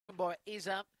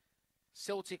Mt-Gambier-24042022-Race-1,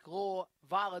 Celtic Law,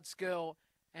 Violet's Girl,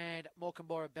 and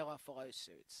Mt-Gambier Bella follow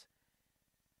suits.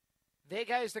 There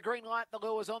goes the green light. The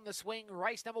lure's on the swing.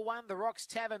 Race number 1, the Rocks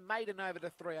Tavern Maiden over to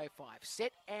 305.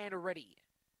 Set and ready.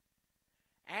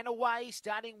 And away,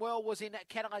 starting well was in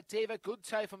Cadillac Diva. Good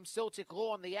toe from Celtic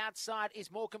Law. On the outside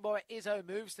is Mt-Gambier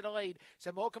moves to the lead.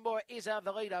 So Mt-Gambier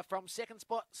the leader from second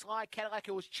spot. Sly Cadillac,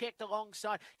 who was checked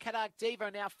alongside Cadillac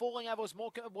Diva. Now falling over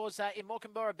was in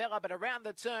Mt-Gambier Bella, but around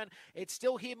the turn, it's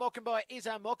still here. Mt-Gambier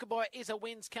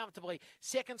wins comfortably.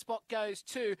 Second spot goes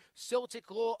to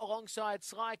Celtic Law alongside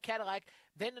Sly Cadillac.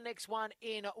 Then the next one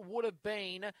in would have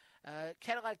been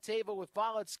Cadillac Diva with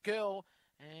Violet's Girl.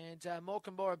 And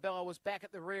Mt-Gambier Bella was back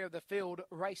at the rear of the field.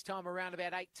 Race time around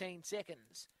about 18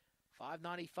 seconds.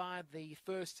 5.95 the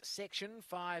first section,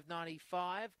 5.95.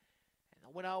 And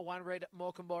the winner, one red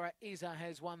Mt-Gambier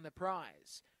has won the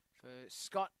prize. For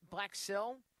Scott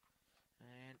Blacksell.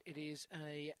 And it is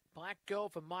a black girl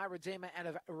for My Redeemer out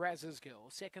of Raz's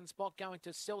Girl. Second spot going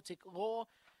to Celtic Law.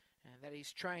 And that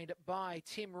is trained by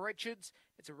Tim Richards.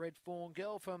 It's a red fawn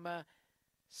girl from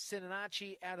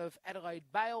Senanachi out of Adelaide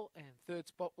Vale, and third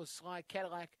spot was Sly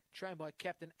Cadillac, trained by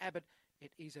Captain Abbott.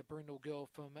 It is a brindle girl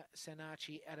from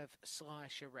Senanachi out of Sly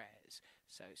Shiraz.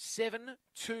 So 7,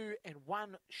 2, and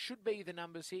 1 should be the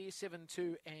numbers here. 7,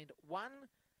 2, and 1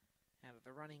 out of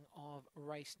the running of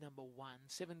race number 1.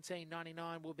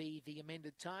 17.99 will be the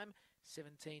amended time.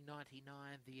 17.99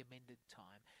 the amended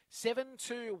time. 7,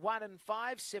 2, 1, and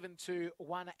 5. 7, 2,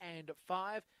 1, and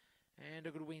 5. And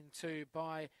a good win too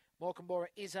by Mt-Gambier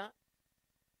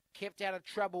kept out of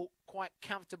trouble quite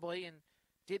comfortably and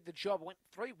did the job. Went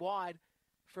 3 wide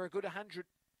for a good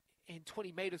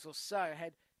 120 metres or so.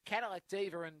 Had Cadillac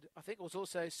Diva and I think it was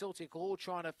also Celtic Law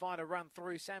trying to find a run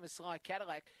through, same as Sly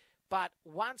Cadillac. But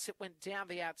once it went down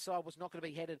the outside, was not going to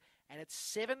be headed. And it's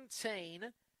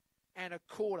 17 and a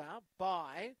quarter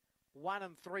by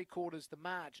 1 3/4 the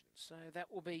margin. So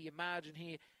that will be your margin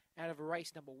here out of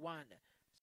race number 1.